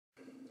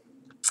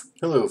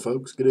Hello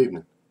folks, good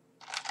evening.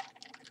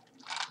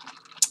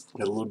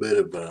 Got a little bit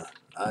of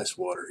ice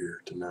water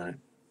here tonight.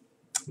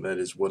 That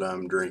is what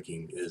I'm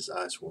drinking, is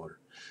ice water.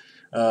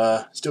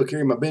 Still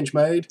carrying my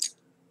Benchmade.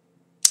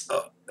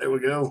 Oh, there we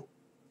go.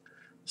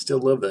 Still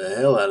love the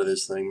hell out of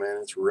this thing, man.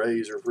 It's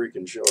razor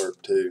freaking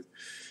sharp too.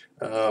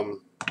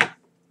 Um,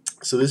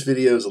 so this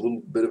video is a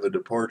little bit of a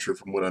departure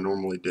from what I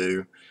normally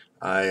do.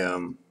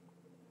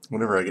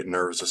 Whenever I get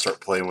nervous, I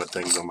start playing with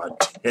things on my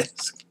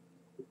desk.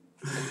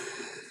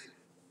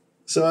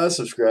 So I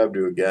subscribe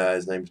to a guy.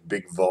 His name's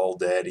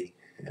BigVolDaddy,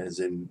 as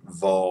in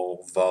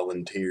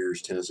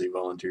Volunteers, Tennessee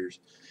Volunteers.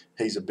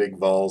 He's a big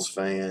Vols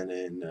fan,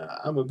 and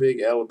I'm a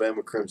big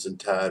Alabama Crimson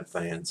Tide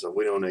fan. So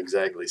we don't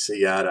exactly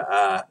see eye to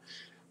eye.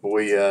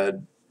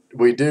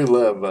 We do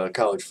love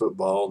college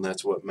football, and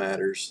that's what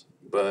matters.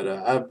 But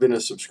I've been a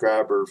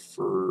subscriber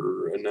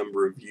for a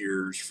number of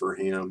years for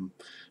him.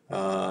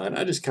 And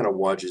I just kind of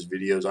watch his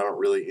videos. I don't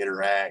really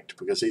interact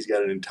because he's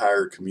got an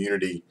entire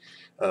community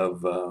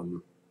of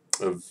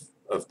of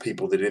of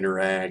people that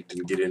interact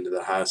and get into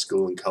the high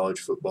school and college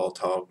football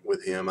talk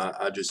with him.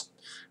 I'm just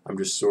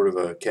sort of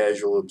a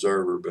casual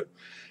observer, but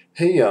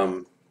he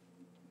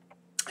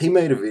he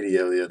made a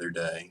video the other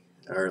day,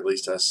 or at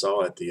least I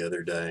saw it the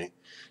other day,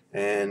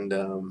 and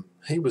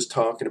he was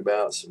talking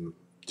about some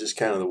just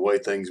kind of the way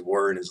things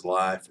were in his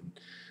life, and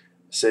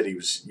said he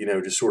was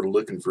just sort of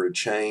looking for a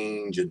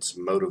change and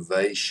some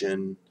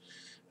motivation.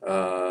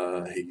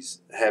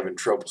 He's having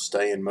trouble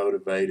staying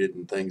motivated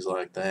and things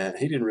like that.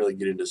 He didn't really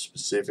get into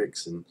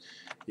specifics, and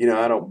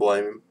I don't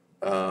blame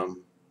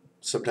him.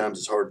 Sometimes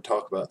it's hard to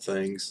talk about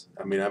things.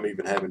 I mean, I'm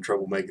even having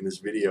trouble making this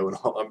video, and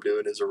all I'm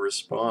doing is a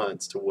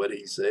response to what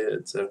he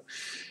said. So,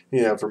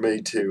 for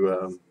me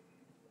to,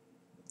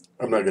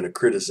 I'm not going to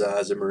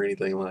criticize him or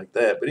anything like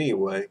that. But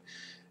anyway,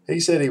 he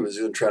said he was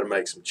going to try to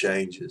make some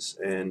changes,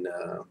 and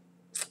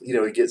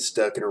he gets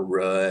stuck in a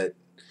rut,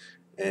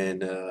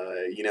 and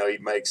he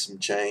makes some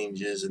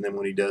changes, and then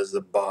when he does,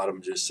 the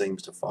bottom just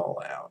seems to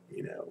fall out.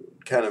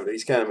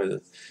 He's kind of in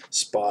a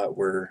spot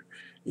where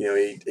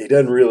he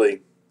doesn't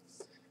really.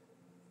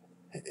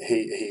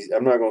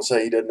 I'm not going to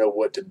say he doesn't know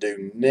what to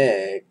do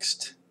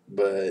next,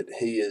 but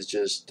he is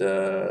just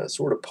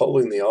sort of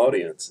polling the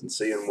audience and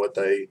seeing what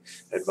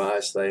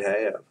advice they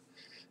have.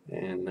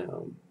 And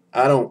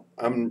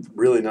I'm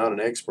really not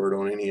an expert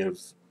on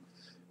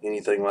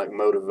anything like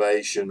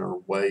motivation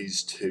or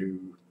ways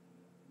to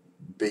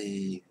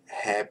be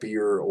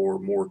happier or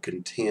more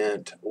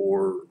content,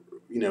 or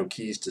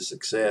keys to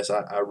success.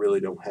 I really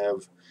don't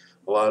have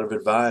a lot of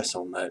advice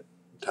on that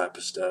type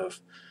of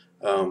stuff.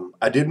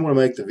 I did want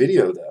to make the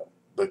video though,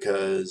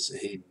 because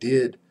he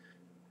did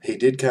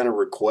kind of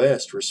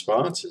request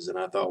responses, and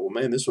I thought, well,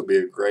 man, this would be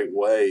a great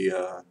way.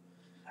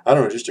 I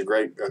don't know, just a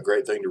great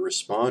thing to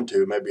respond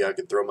to. Maybe I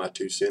could throw my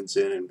 2 cents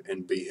in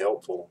and be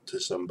helpful to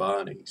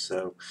somebody.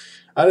 So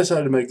I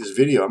decided to make this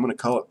video. I'm going to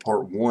call it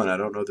part 1. I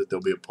don't know that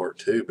there'll be a part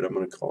 2, but I'm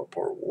going to call it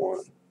part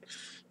 1.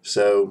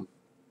 So,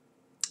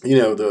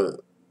 the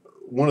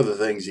one of the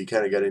things he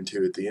kind of got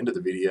into at the end of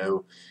the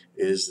video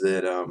is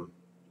that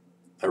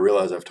I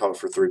realize I've talked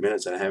for 3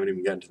 minutes and I haven't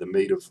even gotten to the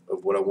meat of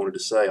what I wanted to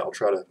say. I'll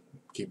try to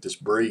keep this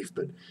brief,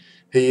 but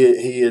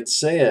he had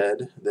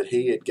said that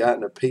he had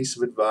gotten a piece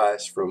of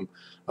advice from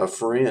a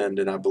friend,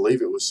 and I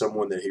believe it was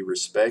someone that he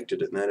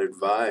respected, and that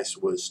advice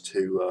was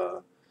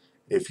to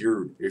if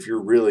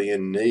you're really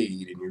in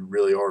need and you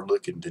really are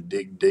looking to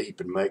dig deep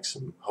and make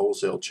some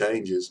wholesale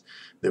changes,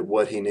 that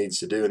what he needs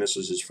to do, and this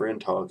was his friend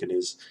talking,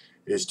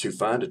 is to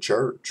find a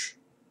church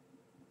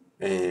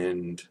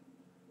and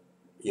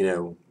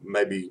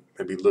maybe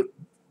look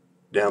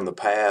down the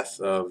path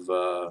of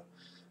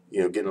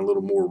getting a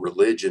little more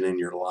religion in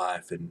your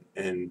life, and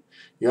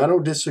I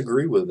don't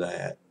disagree with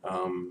that.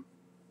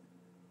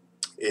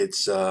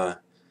 It's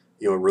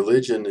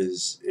religion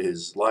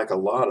is like a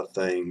lot of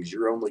things.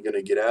 You're only going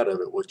to get out of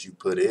it what you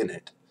put in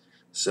it.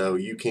 So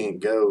you can't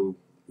go.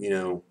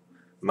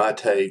 My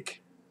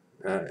take.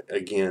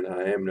 Again,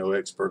 I am no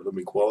expert. Let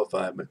me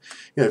qualify it. But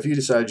if you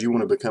decide you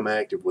want to become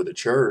active with a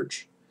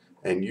church,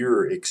 and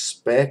you're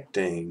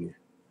expecting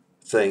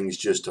things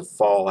just to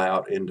fall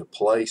out into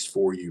place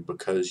for you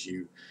because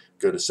you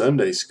go to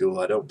Sunday school,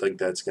 I don't think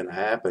that's going to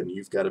happen.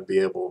 You've got to be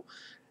able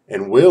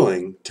and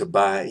willing to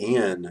buy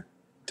in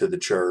to the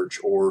church,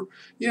 or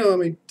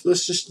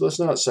let's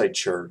not say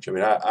church. I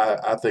mean,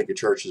 I think a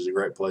church is a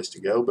great place to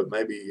go, but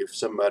maybe if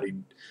somebody,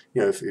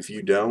 if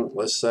you don't,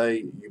 let's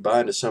say you buy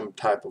into some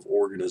type of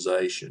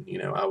organization,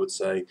 I would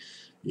say,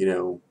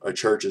 a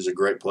church is a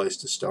great place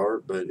to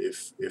start. But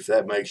if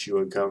that makes you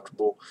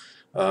uncomfortable,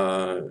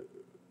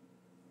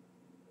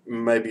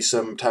 maybe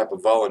some type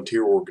of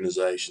volunteer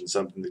organization,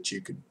 something that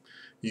you could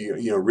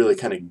really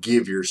kind of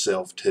give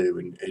yourself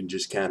to, and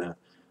just kind of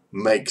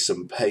make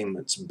some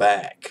payments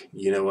back.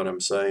 You know what I'm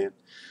saying?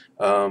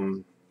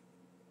 Um,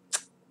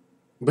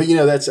 but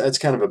that's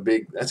kind of a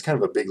big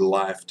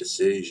life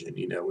decision.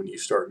 When you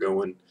start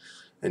going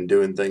and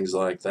doing things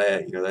like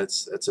that,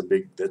 that's a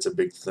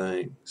big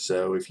thing.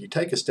 So if you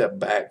take a step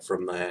back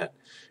from that,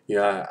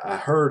 I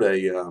heard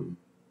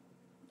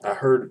I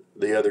heard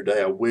the other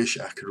day. I wish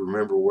I could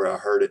remember where I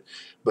heard it,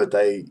 but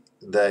they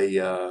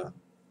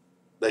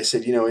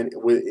said,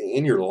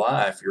 in your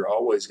life, you're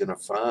always going to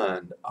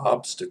find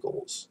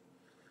obstacles.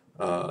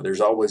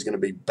 There's always going to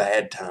be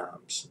bad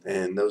times,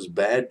 and those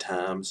bad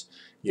times,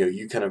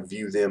 you kind of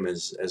view them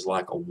as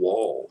like a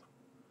wall,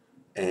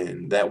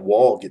 and that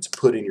wall gets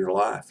put in your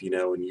life,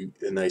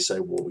 and they say,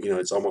 well,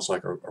 it's almost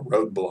like a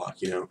roadblock,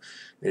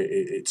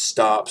 it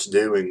stops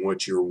doing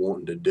what you're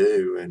wanting to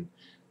do, and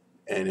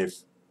if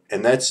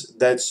and that's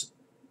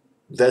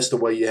the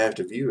way you have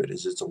to view it,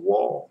 is it's a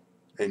wall,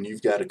 and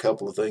you've got a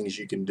couple of things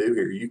you can do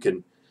here.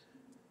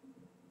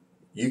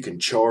 You can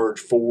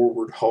charge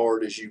forward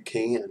hard as you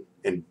can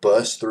and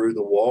bust through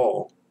the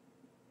wall,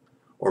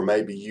 or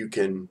maybe you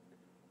can,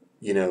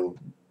 you know,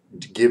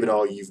 give it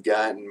all you've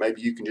got, and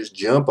maybe you can just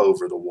jump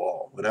over the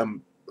wall. And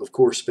I'm, of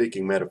course,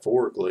 speaking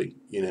metaphorically,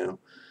 and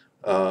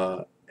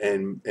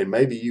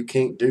maybe you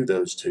can't do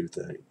those two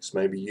things.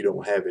 Maybe you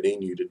don't have it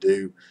in you to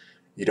do.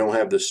 You don't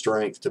have the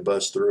strength to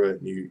bust through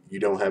it, and you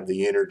don't have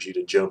the energy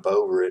to jump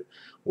over it.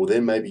 Well,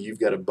 then maybe you've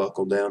got to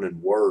buckle down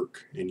and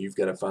work, and you've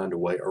got to find a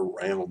way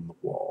around the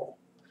wall.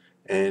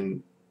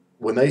 And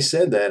when they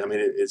said that, I mean,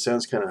 it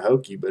sounds kind of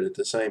hokey, but at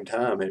the same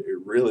time, it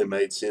really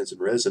made sense and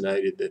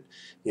resonated that,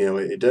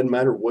 it doesn't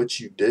matter what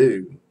you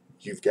do,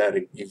 you've got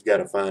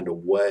to find a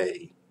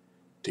way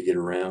to get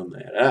around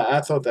that. I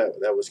thought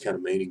that was kind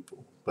of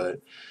meaningful, but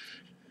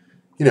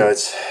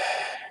it's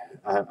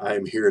I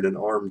am here in an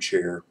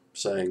armchair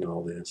saying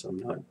all this. I'm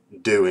not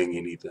doing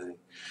anything.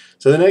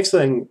 So the next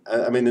thing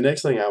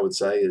I would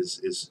say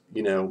is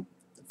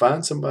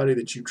find somebody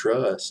that you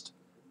trust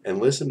and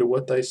listen to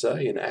what they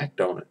say and act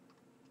on it.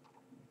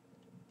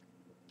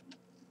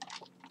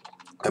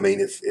 I mean,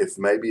 if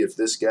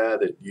this guy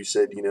that you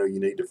said, you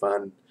need to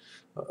find,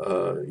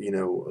 a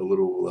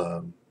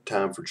little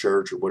time for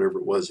church or whatever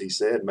it was he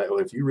said, well,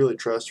 if you really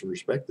trust and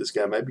respect this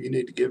guy, maybe you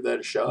need to give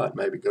that a shot.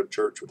 Maybe go to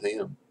church with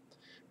him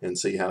and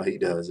see how he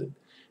does it.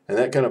 And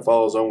that kind of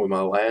follows on with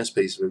my last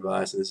piece of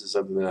advice, and this is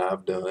something that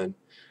I've done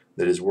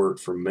that has worked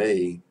for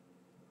me,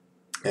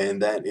 and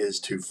that is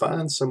to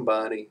find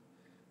somebody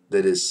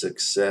that is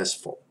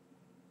successful.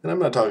 And I'm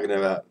not talking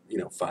about,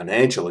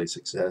 financially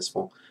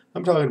successful.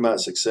 I'm talking about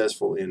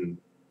successful in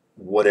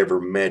whatever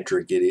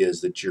metric it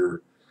is that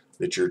you're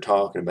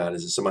talking about.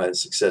 Is it somebody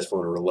that's successful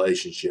in a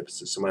relationship?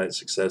 Is it somebody that's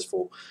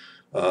successful,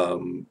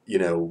 with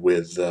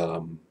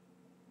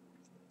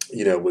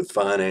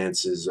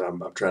finances?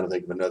 I'm trying to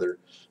think of another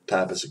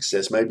type of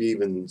success, maybe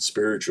even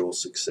spiritual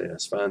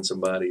success. Find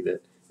somebody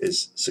that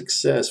is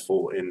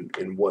successful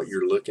in what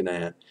you're looking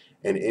at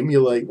and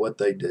emulate what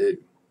they do.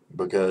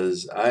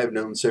 Because I have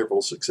known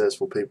several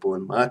successful people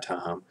in my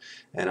time,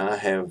 and I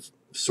have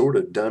sort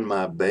of done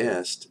my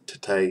best to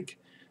take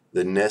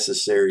the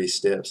necessary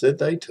steps that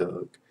they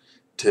took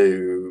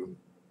to,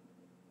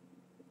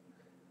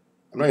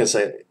 I'm not going to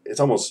say it's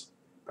almost,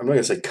 I'm not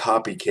going to say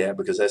copycat,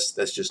 because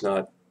that's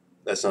not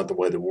the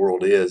way the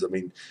world is. I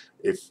mean,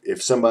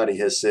 if somebody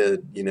has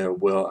said,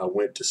 well, I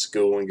went to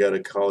school and got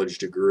a college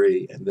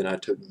degree, and then I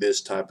took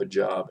this type of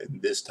job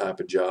and this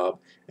type of job,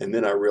 and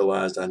then I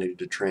realized I needed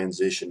to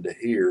transition to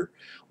here.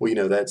 Well,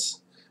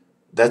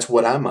 that's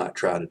what I might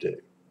try to do.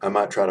 I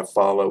might try to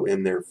follow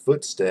in their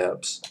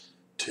footsteps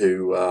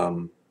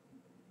to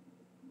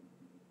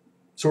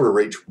sort of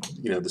reach,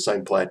 the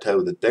same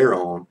plateau that they're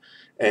on,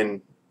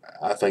 and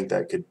I think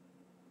that could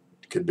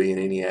be in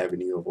any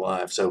avenue of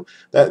life. So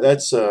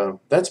that's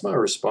my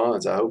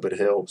response. I hope it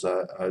helps.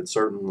 I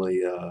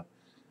certainly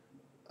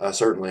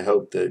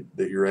hope that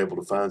you're able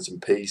to find some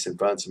peace and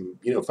find some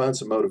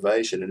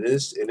motivation. And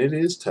it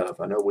is tough.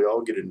 I know we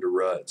all get into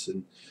ruts,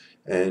 and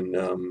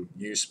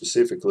you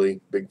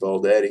specifically,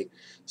 BigVolDaddy,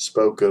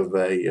 spoke of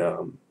a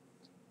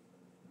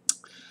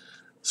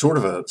sort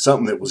of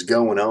something that was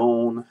going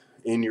on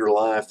in your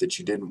life that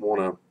you didn't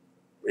want to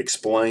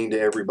explain to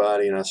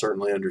everybody, and I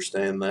certainly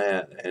understand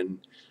that.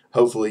 And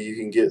hopefully you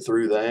can get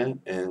through that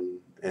and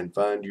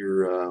find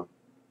your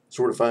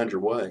find your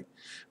way.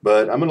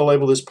 But I'm going to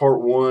label this part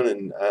one,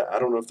 and I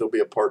don't know if there'll be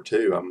a part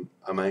two.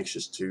 I'm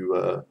anxious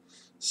to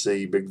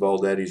see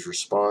BigVolDaddy's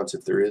response,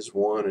 if there is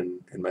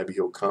one, and maybe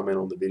he'll comment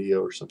on the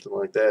video or something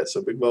like that.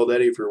 So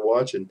BigVolDaddy, if you're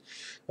watching,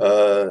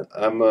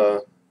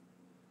 I'm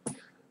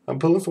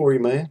pulling for you,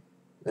 man,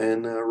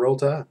 and roll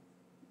tide.